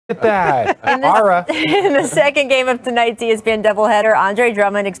that. In the second game of tonight's ESPN doubleheader, Andre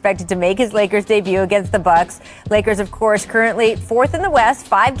Drummond expected to make his Lakers debut against the Bucks. Lakers, of course, currently 4th in the West,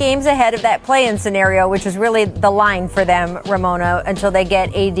 5 games ahead of that play-in scenario, which is really the line for them, Ramona, until they get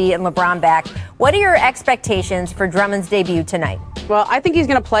AD and LeBron back. What are your expectations for Drummond's debut tonight? Well, I think he's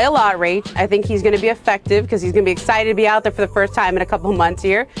going to play a lot, Rach. I think he's going to be effective because he's going to be excited to be out there for the first time in a couple of months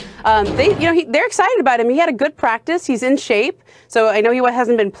here. They're excited about him. He had a good practice. He's in shape. So I know he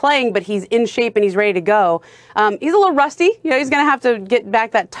hasn't been playing, but he's in shape and he's ready to go. He's a little rusty. He's going to have to get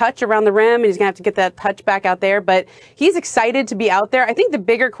back that touch around the rim, and he's going to have to get that touch back out there. But he's excited to be out there. I think the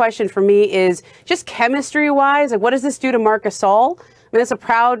bigger question for me is just chemistry-wise. Like, what does this do to Marc Gasol? I mean,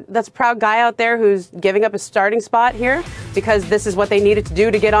 that's a proud guy out there who's giving up his starting spot here because this is what they needed to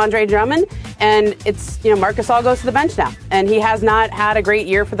do to get Andre Drummond. And it's, Marc Gasol goes to the bench now. And he has not had a great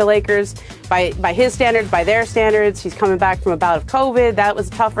year for the Lakers by his standards, by their standards. He's coming back from a bout of COVID. That was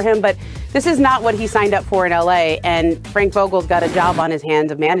tough for him. But this is not what he signed up for in LA. And Frank Vogel's got a job on his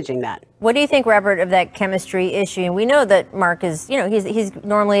hands of managing that. What do you think, Robert, of that chemistry issue? And we know that Mark is, he's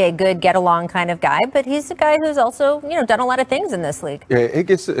normally a good get-along kind of guy, but he's a guy who's also, done a lot of things in this league. Yeah, it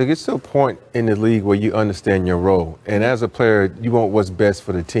gets to a point in the league where you understand your role. And as a player, you want what's best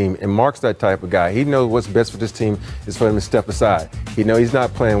for the team. And Mark's that type of guy. He knows what's best for this team is for him to step aside. He knows he's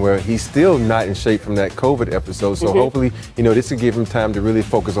not playing well. He's still not in shape from that COVID episode. So hopefully, this will give him time to really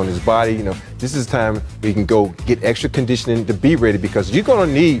focus on his body. This is time where he can go get extra conditioning to be ready because you're going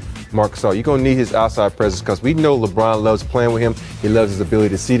to need Marc Gasol. You're going to need his outside presence because we know LeBron loves playing with him. He loves his ability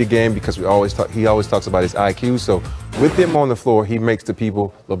to see the game because he always talks about his IQ. So with him on the floor, he makes the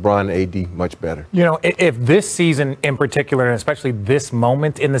people, LeBron and AD, much better. If this season in particular, and especially this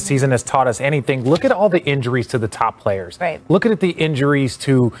moment in the season has taught us anything, look at all the injuries to the top players. Right. Look at the injuries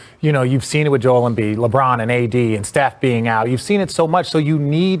to, you've seen it with Joel Embiid, LeBron and AD and Steph being out. You've seen it so much. So you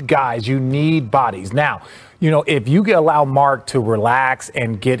need guys, you need bodies. Now, if you allow Mark to relax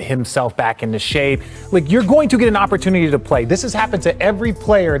and get himself back into shape, you're going to get an opportunity to play. This has happened to every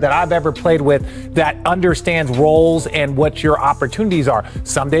player that I've ever played with that understands roles and what your opportunities are.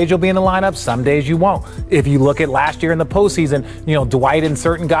 Some days you'll be in the lineup, some days you won't. If you look at last year in the postseason, Dwight and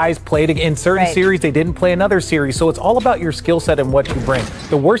certain guys played in certain series, they didn't play another series. So it's all about your skill set and what you bring.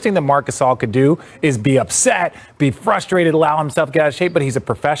 The worst thing that Marc Gasol could do is be upset, be frustrated, allow himself to get out of shape, but he's a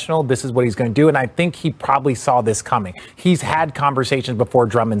professional. This is what he's going to do. And I think he probably saw this coming. He's had conversations before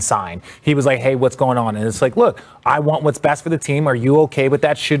Drummond signed. He was like, hey, what's going on? And it's like, look, I want what's best for the team. Are you okay with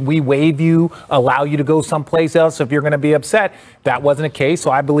that? Should we waive you, allow you to go someplace else if you're going to be upset? That wasn't the case,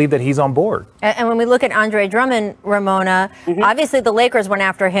 so I believe that he's on board. And when we look at Andre Drummond, Ramona, obviously the Lakers went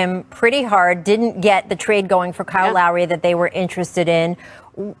after him pretty hard, didn't get the trade going for Kyle Lowry that they were interested in.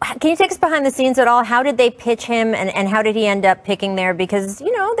 Can you take us behind the scenes at all? How did they pitch him and how did he end up picking there? Because,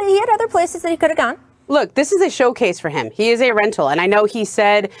 he had other places that he could have gone. Look, this is a showcase for him. He is a rental. And I know he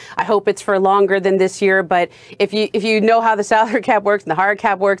said, I hope it's for longer than this year. But if you know how the salary cap works and the hard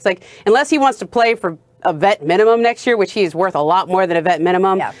cap works, unless he wants to play for a vet minimum next year, which he is worth a lot more than a vet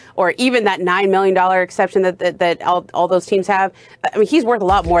minimum, or even that $9 million exception that all those teams have. I mean, he's worth a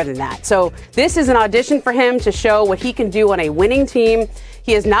lot more than that. So this is an audition for him to show what he can do on a winning team.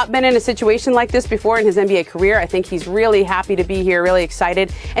 He has not been in a situation like this before in his NBA career. I think he's really happy to be here, really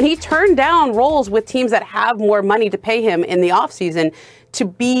excited. And he turned down roles with teams that have more money to pay him in the offseason to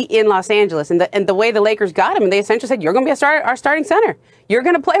be in Los Angeles. And the way the Lakers got him, and they essentially said, you're going to be our starting center. You're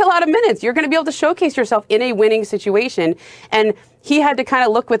going to play a lot of minutes. You're going to be able to showcase yourself in a winning situation. And he had to kind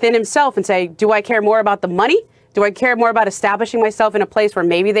of look within himself and say, do I care more about the money? Do I care more about establishing myself in a place where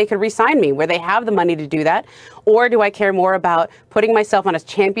maybe they could re-sign me, where they have the money to do that? Or do I care more about putting myself on a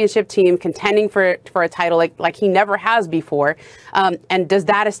championship team, contending for a title like he never has before? And does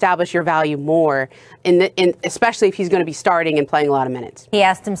that establish your value more, especially if he's going to be starting and playing a lot of minutes? He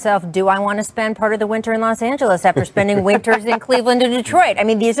asked himself, do I want to spend part of the winter in Los Angeles after spending winters in Cleveland and Detroit? I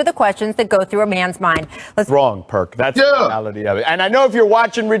mean, these are the questions that go through a man's mind. Wrong, Perk. That's the reality of it. And I know if you're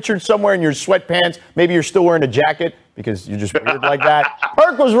watching Richard somewhere in your sweatpants, maybe you're still wearing a jacket because you're just weird like that.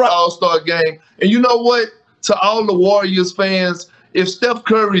 Perk was right. All-Star game. And you know what? To all the Warriors fans, if Steph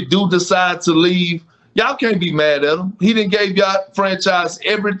Curry do decide to leave, y'all can't be mad at him. He done gave y'all franchise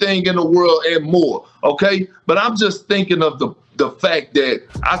everything in the world and more, okay? But I'm just thinking of the fact that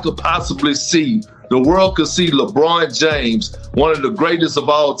I could possibly see, the world could see LeBron James, one of the greatest of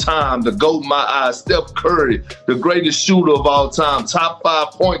all time, the GOAT in my eyes, Steph Curry, the greatest shooter of all time, top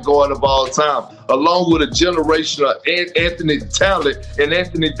 5 point guard of all time, along with a generation of Anthony Talent and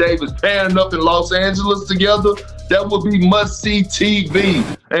Anthony Davis pairing up in Los Angeles together. That would be must-see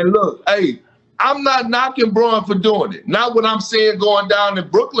TV. And look, hey, I'm not knocking Bron for doing it. Not what I'm saying going down in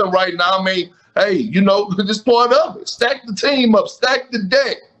Brooklyn right now. I mean, hey, you know, this part of it. Stack the team up, stack the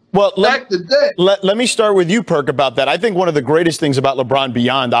deck. Well, let me start with you, Perk, about that. I think one of the greatest things about LeBron,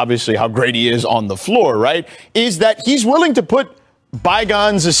 beyond obviously how great he is on the floor, right, is that he's willing to put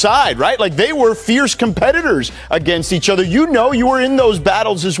bygones aside, right? Like, they were fierce competitors against each other. You know, you were in those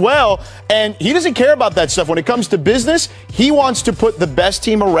battles as well. And he doesn't care about that stuff. When it comes to business, he wants to put the best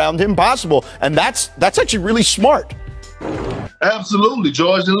team around him possible. And that's actually really smart. Absolutely,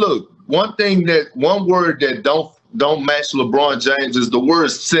 George. And look, one word that don't match LeBron James is the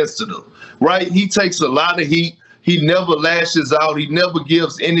word sensitive, right? He takes a lot of heat. He never lashes out. He never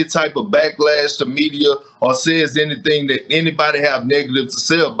gives any type of backlash to media or says anything that anybody have negative to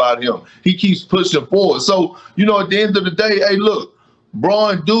say about him. He keeps pushing forward. So, you know, at the end of the day, hey, look,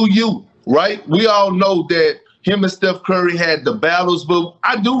 Bron, do you, right? We all know that him and Steph Curry had the battles, but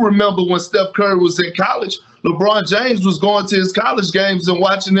I do remember when Steph Curry was in college, LeBron James was going to his college games and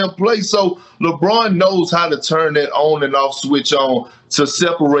watching them play. So LeBron knows how to turn that on and off switch on to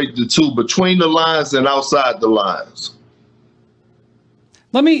separate the two between the lines and outside the lines.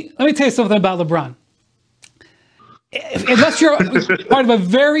 Let me tell you something about LeBron. Unless you're part of a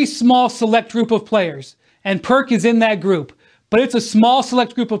very small select group of players, and Perk is in that group, but it's a small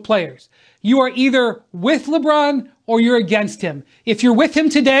select group of players, you are either with LeBron or you're against him. If you're with him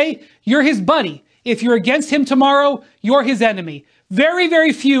today, you're his buddy. If you're against him tomorrow, you're his enemy. Very,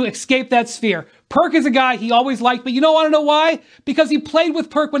 very few escape that sphere. Perk is a guy he always liked, but you don't want to know why? Because he played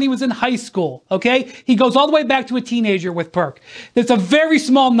with Perk when he was in high school, okay? He goes all the way back to a teenager with Perk. It's a very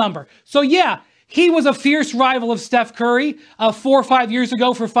small number. So yeah, he was a fierce rival of Steph Curry 4 or 5 years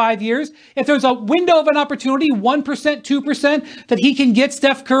ago for 5 years. If there's a window of an opportunity, 1%, 2%, that he can get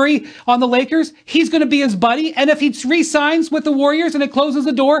Steph Curry on the Lakers, he's going to be his buddy. And if he re-signs with the Warriors and it closes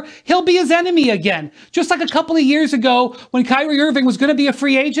the door, he'll be his enemy again. Just like a couple of years ago when Kyrie Irving was going to be a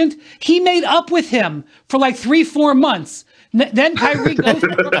free agent, he made up with him for like 3-4 months. Then Kyrie goes,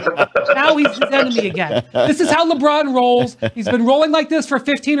 now he's his enemy again. This is how LeBron rolls. He's been rolling like this for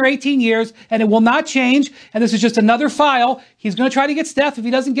 15 or 18 years, and it will not change. And this is just another file. He's going to try to get Steph. If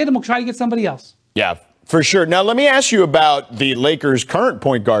he doesn't get him, he'll try to get somebody else. Yeah, for sure. Now, let me ask you about the Lakers' current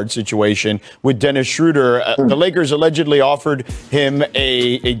point guard situation with Dennis Schroeder. The Lakers allegedly offered him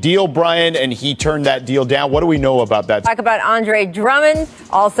a deal, Brian, and he turned that deal down. What do we know about that? Talk about Andre Drummond.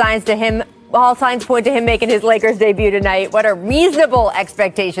 All signs point to him making his Lakers debut tonight. What are reasonable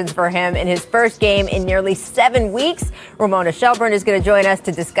expectations for him in his first game in nearly 7 weeks? Ramona Shelburne is going to join us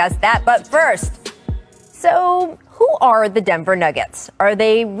to discuss that. But first, so who are the Denver Nuggets? Are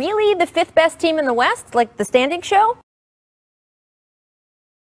they really the 5th best team in the West, like the standings show?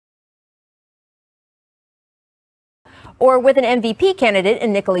 Or with an MVP candidate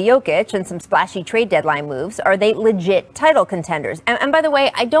in Nikola Jokic and some splashy trade deadline moves, are they legit title contenders? And by the way,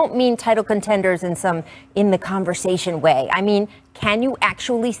 I don't mean title contenders in some in the conversation way. I mean, can you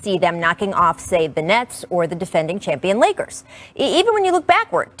actually see them knocking off, say, the Nets or the defending champion Lakers? Even when you look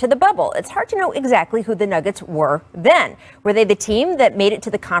backward to the bubble, it's hard to know exactly who the Nuggets were then. Were they the team that made it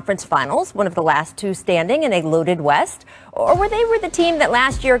to the conference finals, one of the last two standing in a loaded West? Or were they the team that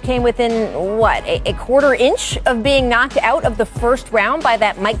last year came within, what, a quarter inch of being knocked out of the first round by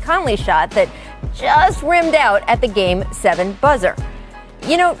that Mike Conley shot that just rimmed out at the Game 7 buzzer?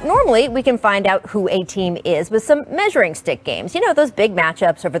 You know, normally we can find out who a team is with some measuring stick games. You know, those big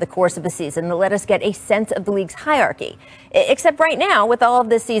matchups over the course of a season that let us get a sense of the league's hierarchy. Except right now, with all of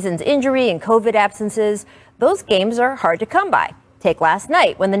this season's injury and COVID absences, those games are hard to come by. Take last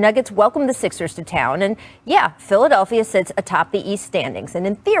night when the Nuggets welcomed the Sixers to town. And yeah, Philadelphia sits atop the East standings. And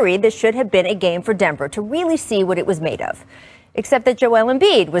in theory, this should have been a game for Denver to really see what it was made of. Except that Joel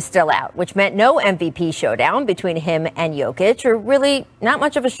Embiid was still out, which meant no MVP showdown between him and Jokic, or really not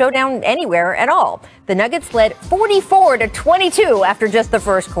much of a showdown anywhere at all. The Nuggets led 44-22 after just the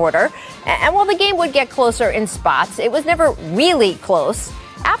first quarter. And while the game would get closer in spots, it was never really close.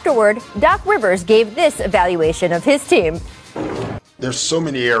 Afterward, Doc Rivers gave this evaluation of his team. There's so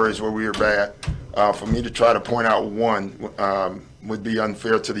many areas where we were bad. For me to try to point out one would be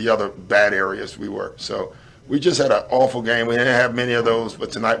unfair to the other bad areas we were. So we just had an awful game. We didn't have many of those,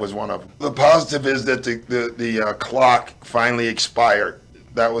 but tonight was one of them. The positive is that the clock finally expired.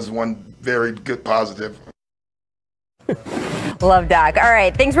 That was one very good positive. Love Doc. All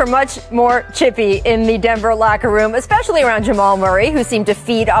right, things were much more chippy in the Denver locker room, especially around Jamal Murray, who seemed to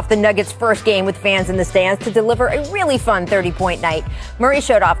feed off the Nuggets' first game with fans in the stands to deliver a really fun 30-point night. Murray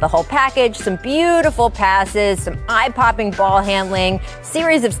showed off the whole package, some beautiful passes, some eye-popping ball handling,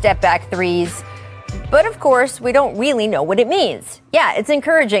 series of step-back threes. But of course, we don't really know what it means. Yeah, it's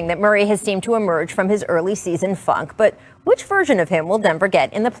encouraging that Murray has seemed to emerge from his early season funk, but which version of him will Denver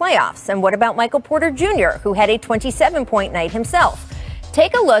get in the playoffs? And what about Michael Porter Jr., who had a 27-point night himself?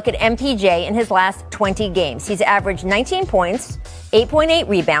 Take a look at MPJ in his last 20 games. He's averaged 19 points, 8.8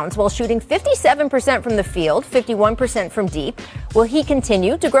 rebounds, while shooting 57% from the field, 51% from deep. Will he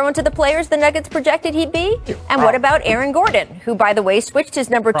continue to grow into the players the Nuggets projected he'd be? And what about Aaron Gordon, who, by the way, switched his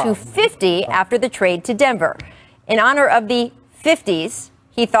number to 50 after the trade to Denver? In honor of the 50s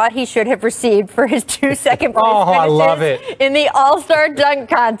he thought he should have received for his 2 second place finishes I love it. in the All-Star Dunk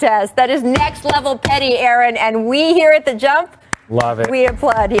Contest. That is next level petty, Aaron, and we here at The Jump, love it. we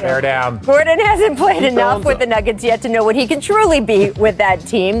applaud you. Bear down. Gordon hasn't played enough with the Nuggets yet to know what he can truly be with that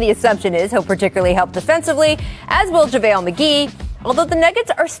team. The assumption is he'll particularly help defensively, as will JaVale McGee, although the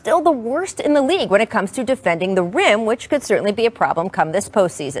Nuggets are still the worst in the league when it comes to defending the rim, which could certainly be a problem come this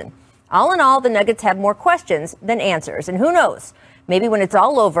postseason. All in all, the Nuggets have more questions than answers, and who knows? Maybe when it's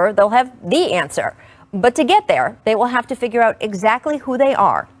all over, they'll have the answer. But to get there, they will have to figure out exactly who they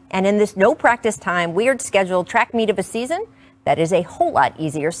are. And in this no practice time, weird scheduled track meet of a season, that is a whole lot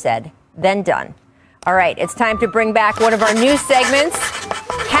easier said than done. All right, it's time to bring back one of our new segments.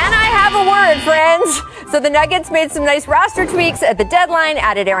 Can I have a word, friends? So the Nuggets made some nice roster tweaks at the deadline,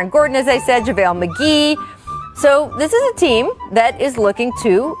 added Aaron Gordon, as I said, JaVale McGee. So this is a team that is looking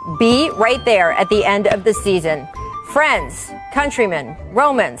to be right there at the end of the season. Friends, countrymen,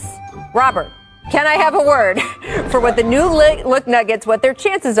 Romans, Robert, can I have a word for what the new look Nuggets, what their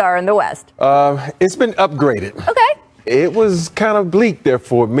chances are in the West? It's been upgraded. Okay. It was kind of bleak there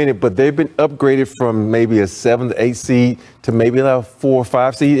for a minute, but they've been upgraded from maybe a 7 to 8 seed to maybe a 4 or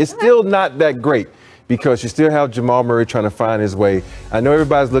 5 seed. It's still not that great because you still have Jamal Murray trying to find his way. I know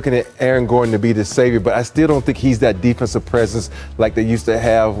everybody's looking at Aaron Gordon to be the savior, but I still don't think he's that defensive presence like they used to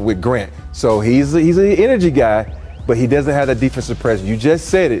have with Grant. So he's an energy guy, but he doesn't have that defensive presence. You just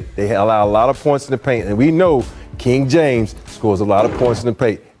said it. They allow a lot of points in the paint, and we know King James scores a lot of points in the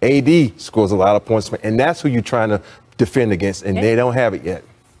paint. AD scores a lot of points in the paint, and that's who you're trying to defend against, and they don't have it yet.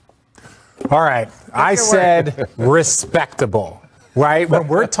 All right. I said respectable. Right? When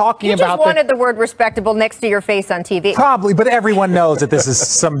we're talking about you just wanted the word respectable next to your face on TV. Probably, but everyone knows that this is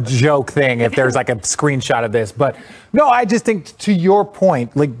some joke thing if there's like a screenshot of this. But no, I just think to your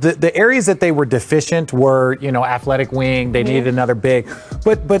point, like the areas that they were deficient were, athletic wing, they needed another big.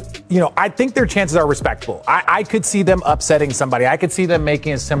 But I think their chances are respectable. I could see them upsetting somebody. I could see them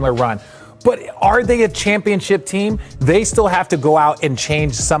making a similar run. But are they a championship team? They still have to go out and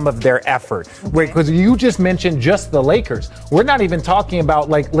change some of their effort. Because you just mentioned just the Lakers. We're not even talking about,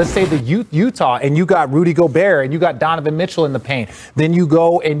 like, let's say the Utah, and you got Rudy Gobert, and you got Donovan Mitchell in the paint. Then you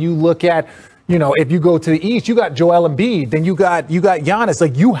go and you look at, if you go to the East, you got Joel Embiid, then you got Giannis.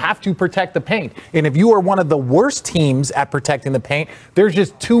 Like, you have to protect the paint. And if you are one of the worst teams at protecting the paint, there's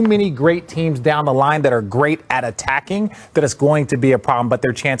just too many great teams down the line that are great at attacking that it's going to be a problem, but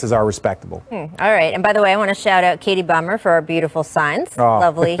their chances are respectable. All right. And by the way, I want to shout out Katie Bummer for our beautiful signs. Oh,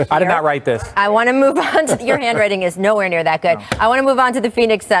 lovely. I did not write this. I want to move on to your handwriting is nowhere near that good. No. I want to move on to the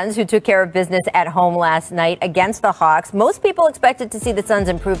Phoenix Suns, who took care of business at home last night against the Hawks. Most people expected to see the Suns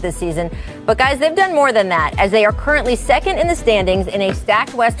improve this season, but guys, they've done more than that, as they are currently second in the standings in a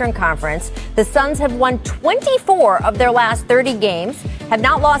stacked Western Conference. The Suns have won 24 of their last 30 games, have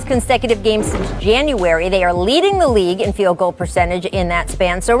not lost consecutive games since January. They are leading the league in field goal percentage in that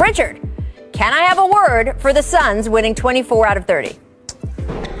span. So, Richard, can I have a word for the Suns winning 24 out of 30?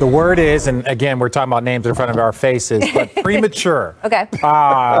 The word is, and again, we're talking about names in front of our faces, but premature. Okay.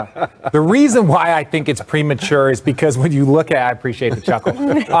 The reason why I think it's premature is because when you look at, I appreciate the chuckle.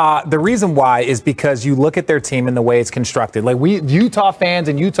 The reason why is because you look at their team and the way it's constructed. Like, Utah fans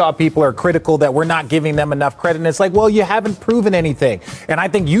and Utah people are critical that we're not giving them enough credit. And it's like, well, you haven't proven anything. And I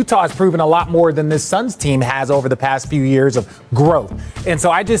think Utah has proven a lot more than this Suns team has over the past few years of growth. And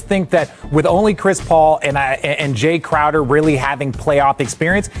so I just think that with only Chris Paul and Jay Crowder really having playoff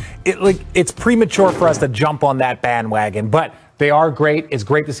experience, it's premature for us to jump on that bandwagon. But they are great. It's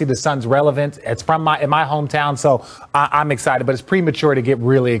great to see the Suns relevant. It's in my hometown, so I'm excited. But it's premature to get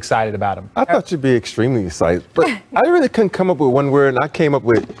really excited about them. I thought you'd be extremely excited, but I really couldn't come up with one word, and I came up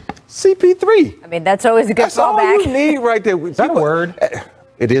with CP3. I mean, that's always a good fallback. That's all you need right there. Is that a word?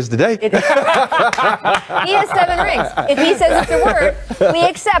 It is today. He has 7 rings. If he says it's a word, we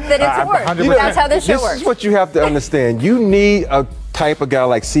accept that it's a word. That's how this show works. This is what you have to understand. You need a type of guy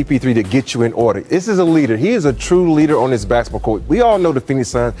like CP3 to get you in order. This is a leader. He is a true leader on this basketball court. We all know the Phoenix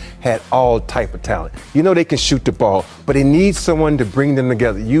Suns had all type of talent. You know they can shoot the ball, but they need someone to bring them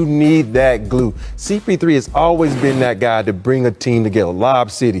together. You need that glue. CP3 has always been that guy to bring a team together.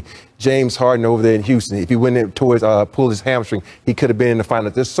 Lob City. James Harden over there in Houston. If he went in towards pull his hamstring, he could have been in the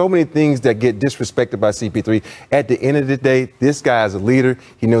finals. There's so many things that get disrespected by CP3. At the end of the day, this guy is a leader.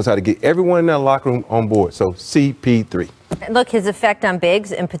 He knows how to get everyone in that locker room on board. So CP3. Look, his effect on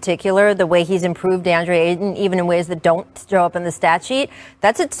bigs in particular, the way he's improved DeAndre Ayton, even in ways that don't show up in the stat sheet,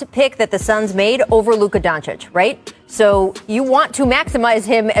 that's a pick that the Suns made over Luka Doncic, right? So you want to maximize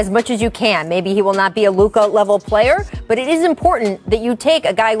him as much as you can. Maybe he will not be a Luka-level player, but it is important that you take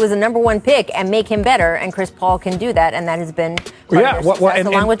a guy who was a #1 pick and make him better, and Chris Paul can do that, and that has been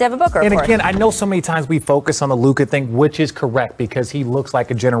along with Devin Booker. And again, I know so many times we focus on the Luka thing, which is correct because he looks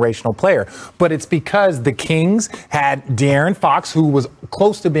like a generational player, but it's because the Kings had De'Aaron Fox, who was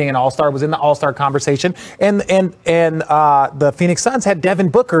close to being an All-Star, was in the All-Star conversation, and the Phoenix Suns had Devin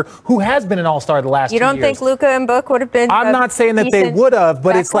Booker, who has been an All-Star the last 2 years. You don't think Luka and Book would have been? I'm not saying that they would have,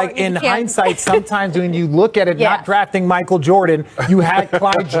 but it's like in hindsight, sometimes when you look at it, not drafting Michael Jordan, you had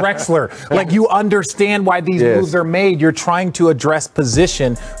Clyde Drexler. Like you understand why these moves are made. You're trying to address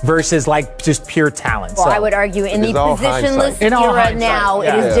position versus like just pure talent. Well, I would argue in the positionless era now,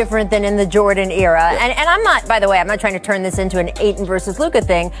 it is different than in the Jordan era. And I'm not, by the way, I'm not trying to turn this into an Ayton versus Luka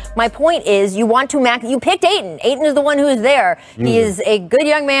thing. My point is you want to you picked Ayton. Ayton is the one who is there. He is a good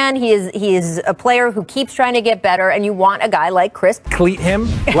young man. He is a player who keeps trying to get better, and you want a guy like Chris. Cleat him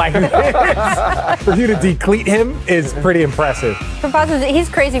like this. For you to decleat him is pretty impressive. He's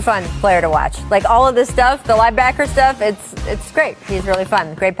crazy fun player to watch. Like all of this stuff, the linebacker stuff, it's great. He's really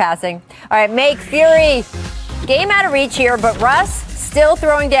fun. Great passing. All right, Make Fury. Game out of reach here, but Russ still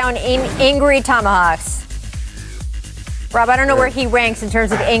throwing down angry tomahawks. Rob, I don't know where he ranks in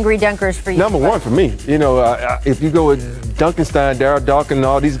terms of angry dunkers for you. Number one for me. You know, if you go with Duncanstein, Darryl Dawkins, and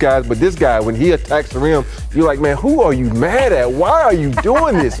all these guys, but this guy, when he attacks the rim, you're like, man, who are you mad at? Why are you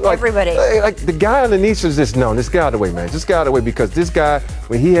doing this? Like, everybody. Like the guy underneath is just, no, this guy out of the way, man. Just get out of the way, because this guy,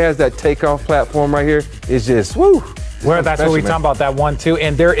 when he has that takeoff platform right here, it's just, woo. Well, that's what we're talking about, that 1-2.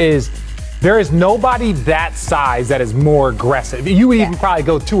 And there is nobody that size that is more aggressive. You would even probably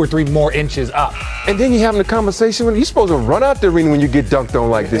go 2 or 3 more inches up. And then you're having a conversation with him. You're supposed to run out the arena when you get dunked on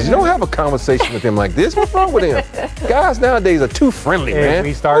like this. You don't have a conversation with him like this. What's wrong with him? Guys nowadays are too friendly, man. If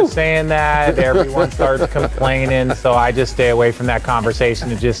we start saying that, everyone starts complaining. So I just stay away from that conversation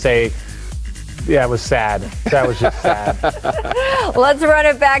and just say, yeah, it was sad. That was just sad. Let's run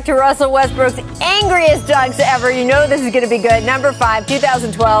it back to Russell Westbrook's angriest dunks ever. You know this is going to be good. Number 5,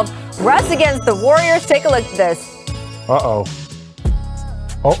 2012. Russ against the Warriors. Take a look at this. Uh-oh.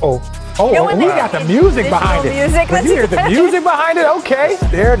 We got the music behind it. When you hear the music behind it, okay.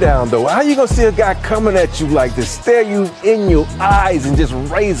 Stare down, though. How you going to see a guy coming at you like this, stare you in your eyes and just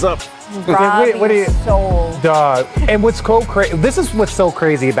raise up? What are you? Soul. Dog. And what's so crazy, this is what's so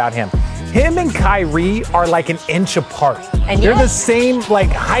crazy about him. Him and Kyrie are like an inch apart. And they're the same like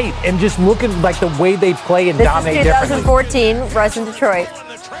height, and just looking like the way they play and dominate differently. 2014, Russ in Detroit.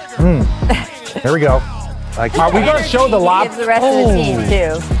 There we go. Like, are we going to show the lob? Gives the rest of the team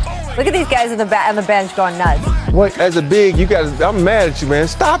too. Look at these guys on the bench going nuts. What? As a big, you guys, I'm mad at you, man.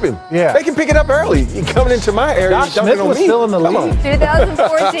 Stop him. Yeah. They can pick it up early. You're coming into my area. Josh Smith was still in the league.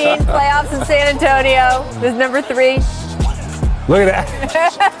 2014 playoffs in San Antonio. This is number 3. Look at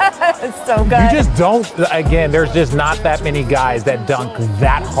that. It's so good. You just don't, again, there's just not that many guys that dunk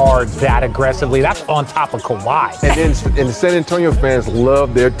that hard, that aggressively. That's on top of Kawhi. And the San Antonio fans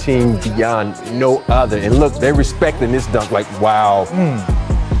love their team beyond no other. And look, they're respecting this dunk like, wow.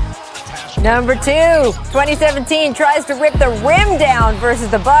 Number 2, 2017 tries to rip the rim down versus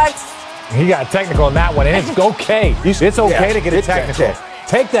the Bucks. He got technical in that one, and it's okay. It's okay to get a technical.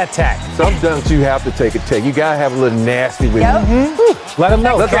 Take that tech. Some dunks you have to take a tech. You gotta have a little nasty with it. Let them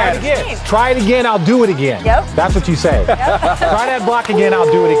know. Let's try it again. Try it again, I'll do it again. That's what you say. Try that block again,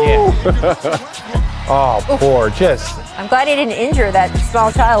 I'll do it again. Oh, poor. I'm glad he didn't injure that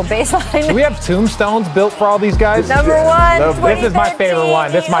small child baseline. Do we have tombstones built for all these guys? Number 1, this is my favorite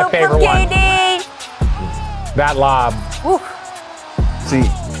one. This is my favorite one. That lob. See,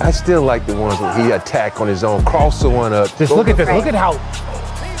 I still like the ones where he attack on his own, cross the one up. Just look at this. Look at how.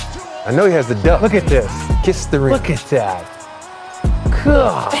 I know he has the duck. Look at this. Kiss the ring. Look at that.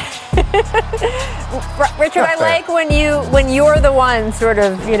 God. Richard, I like when you're the one sort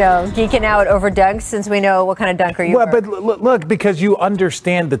of, geeking out over dunks, since we know what kind of dunker you are. But look, because you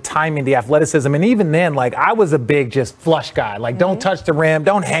understand the timing, the athleticism, and even then, like, I was a big just flush guy. Like, don't touch the rim,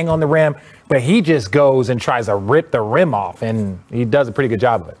 don't hang on the rim. But he just goes and tries to rip the rim off, and he does a pretty good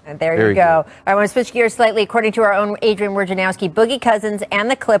job of it. And there you go. I want to switch gears slightly. According to our own Adrian Wojnarowski, Boogie Cousins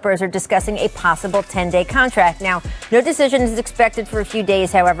and the Clippers are discussing a possible 10-day contract. Now, no decision is expected for a few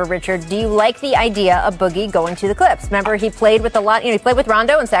days, however, Richard. Do you like the idea of Boogie going to the Clips? Remember, he played with a lot. He played with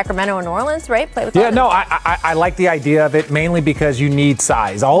Rondo in Sacramento and New Orleans, right? I like the idea of it, mainly because you need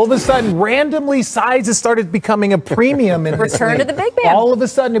size. All of a sudden, randomly, size has started becoming a premium in this Return league. to the big man. All of a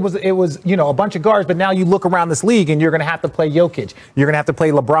sudden, it was a bunch of guards, but now you look around this league and you're going to have to play Jokic. You're going to have to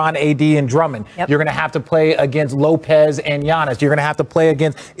play LeBron, AD, and Drummond. Yep. You're going to have to play against Lopez and Giannis. You're going to have to play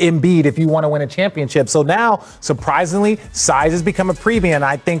against Embiid if you want to win a championship. So now, surprisingly, size has become a premium. And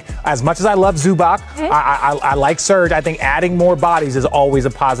I think, as much as I love Zubac, I like Serge. I think adding more bodies is always a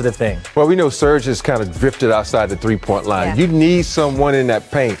positive thing. Well, we know Serge has kind of drifted outside the three-point line. Yeah. You need someone in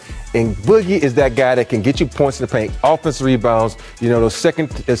that paint. And Boogie is that guy that can get you points in the paint, offensive rebounds, those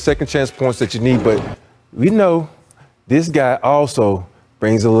second chance points that you need. But we know this guy also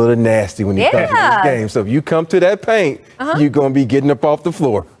brings a little nasty when he comes to this game. So if you come to that paint, you're going to be getting up off the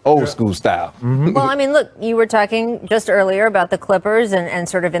floor, old school style. Well, I mean, look, you were talking just earlier about the Clippers and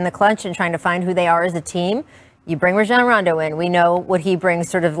sort of in the clutch and trying to find who they are as a team. You bring Rajon Rondo in. We know what he brings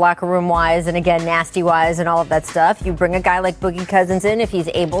sort of locker room wise and, again, nasty wise and all of that stuff. You bring a guy like Boogie Cousins in, if he's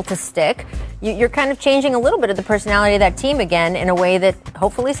able to stick. You're kind of changing a little bit of the personality of that team again in a way that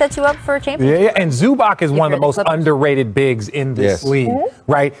hopefully sets you up for a championship. Yeah, and Zubac is one of the most underrated bigs in this league,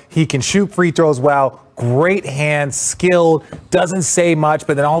 right? He can shoot free throws well. Great hands, skilled, doesn't say much,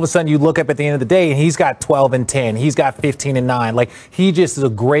 but then all of a sudden you look up at the end of the day and he's got 12 and 10. He's got 15 and 9. Like, he just is a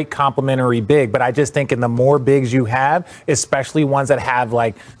great complementary big. But I just think in the more bigs you have, especially ones that have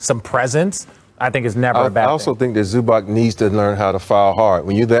like some presence, I think it's never a bad thing. I also think that Zubac needs to learn how to foul hard.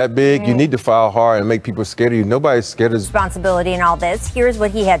 When you're that big, you need to foul hard and make people scared of you. Nobody's scared of responsibility and all this. Here's what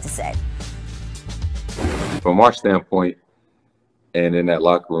he had to say. From our standpoint, and in that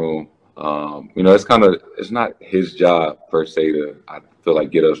locker room, it's not his job per se to, I feel like,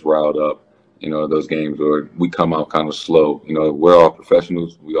 get us riled up, those games where we come out kind of slow. We're all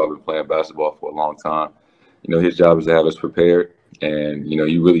professionals. We all been playing basketball for a long time. His job is to have us prepared, and,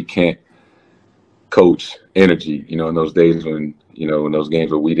 you really can't coach energy, in those days when, in those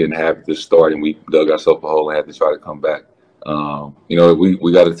games where we didn't have this start and we dug ourselves a hole and had to try to come back.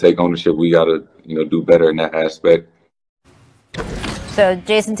 We got to take ownership. We got to, do better in that aspect. So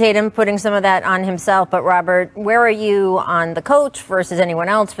Jason Tatum putting some of that on himself. But, Robert, where are you on the coach versus anyone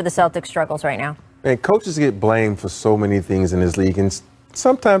else for the Celtics struggles right now? Man, coaches get blamed for so many things in this league, and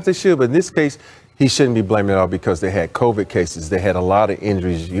sometimes they should. But in this case, he shouldn't be blamed at all because they had COVID cases. They had a lot of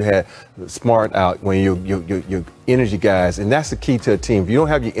injuries. You had Smart out when your energy guys, and that's the key to a team. If you don't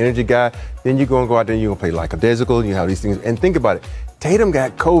have your energy guy, then you're going to go out there and you're going to play like a Desical. You have these things. And think about it. Tatum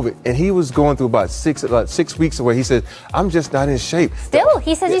got COVID, and he was going through about 6 weeks away. He said, I'm just not in shape. Still,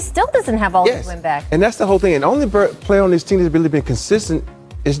 he says he still doesn't have all his win back. And that's the whole thing. And the only player on this team that's really been consistent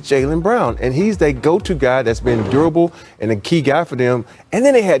is Jaylen Brown. And he's their go-to guy that's been durable and a key guy for them. And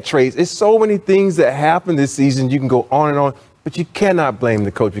then they had trades. It's so many things that happened this season. You can go on and on. But you cannot blame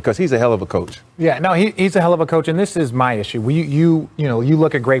the coach because he's a hell of a coach. Yeah, no, he's a hell of a coach, and this is my issue. You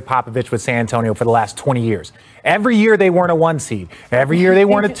look at Greg Popovich with San Antonio for the last 20 years. Every year they weren't a 1 seed. Every year they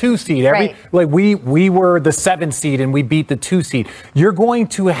weren't a 2 seed. We were the 7 seed and we beat the 2 seed. You're going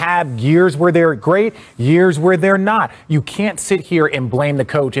to have years where they're great, years where they're not. You can't sit here and blame the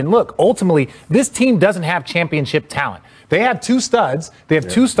coach. And look, ultimately, this team doesn't have championship talent. They have 2 studs, they have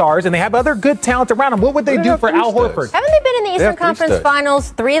 2 stars, and they have other good talent around them. What would they do for Al Horford? Haven't they been in the Eastern Conference Finals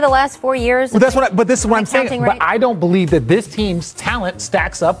 3 of the last 4 years? Well, this is what I'm saying. Right? But I don't believe that this team's talent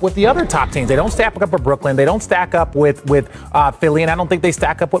stacks up with the other top teams. They don't stack up with Brooklyn. They don't stack up with Philly, and I don't think they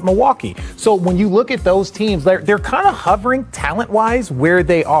stack up with Milwaukee. So when you look at those teams, they're kind of hovering talent-wise where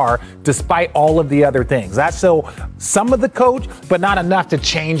they are, despite all of the other things. That's so some of the coach, but not enough to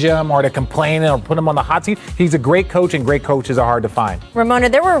change him or to complain or put him on the hot seat. He's a great coach, and great coaches are hard to find. Ramona,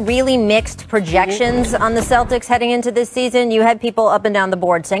 there were really mixed projections on the Celtics heading into this season. You had people up and down the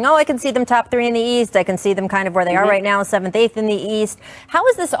board saying, I can see them top 3 in the East. I can see them kind of where they are right now, 7th, 8th in the East. How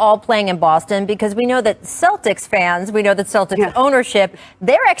is this all playing in Boston? Because we know that Celtics fans, we know that Celtics ownership,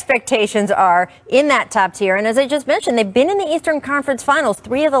 their expectations are in that top tier. And as I just mentioned, they've been in the Eastern Conference Finals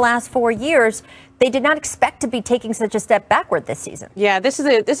 3 of the last 4 years. they did not expect to be taking such a step backward this season. Yeah, this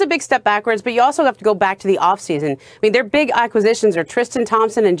is a big step backwards, but you also have to go back to the offseason. I mean, their big acquisitions are Tristan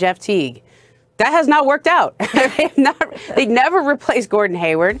Thompson and Jeff Teague. That has not worked out. They never replaced Gordon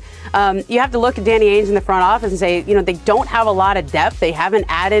Hayward. You have to look at Danny Ainge in the front office and say, you know, they don't have a lot of depth. They haven't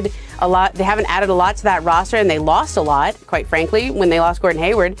added a lot. They haven't added a lot to that roster, and they lost a lot, quite frankly, when they lost Gordon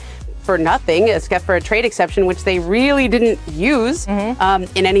Hayward for nothing, except for a trade exception, which they really didn't use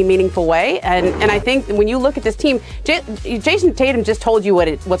in any meaningful way. And I think when you look at this team, Jason Tatum just told you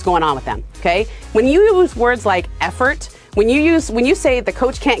what's going on with them. Okay, when you use words like effort. When you say the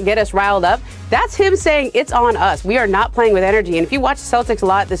coach can't get us riled up, that's him saying it's on us. We are not playing with energy. And if you watch the Celtics a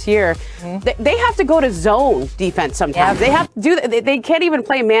lot this year, they have to go to zone defense sometimes. They have to do that. They can't even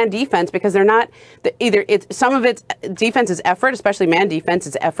play man defense because they're not some of it's defense is effort, especially man defense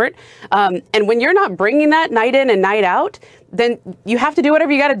is effort. And when you're not bringing that night in and night out, then you have to do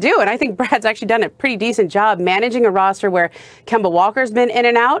whatever you got to do. And I think Brad's actually done a pretty decent job managing a roster where Kemba Walker's been in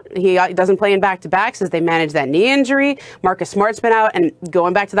and out. He doesn't play in back-to-backs as they manage that knee injury. Marcus Smart's been out, and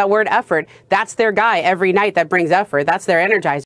going back to that word effort, that's their guy every night that brings effort. That's their energizer.